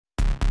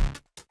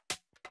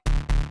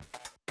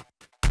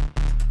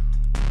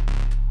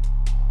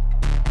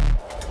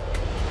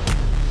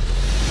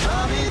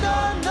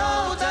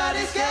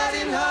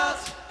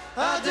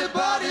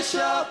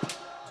shop,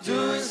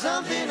 doing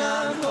something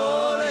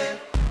unholy.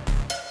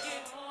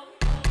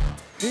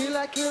 He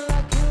like it,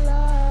 like it,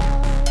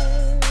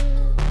 like.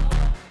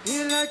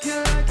 He like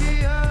it, like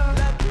it, yeah.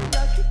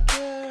 Like it,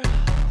 girl.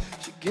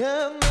 She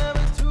get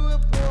married to a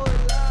boy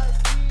like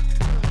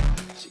you.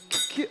 She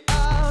kick you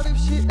out if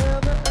she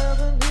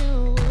ever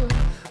knew.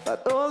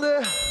 But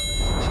older,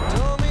 she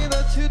told me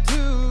that you do.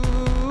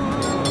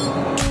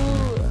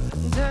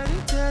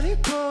 Daddy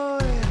boy,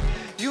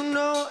 you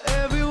know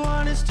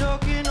everyone is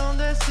talking on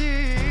the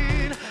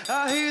scene.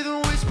 I hear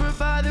them whisper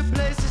by the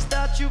places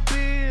that you've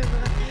been,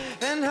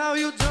 and how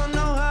you don't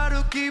know how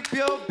to keep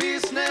your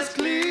business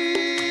clean.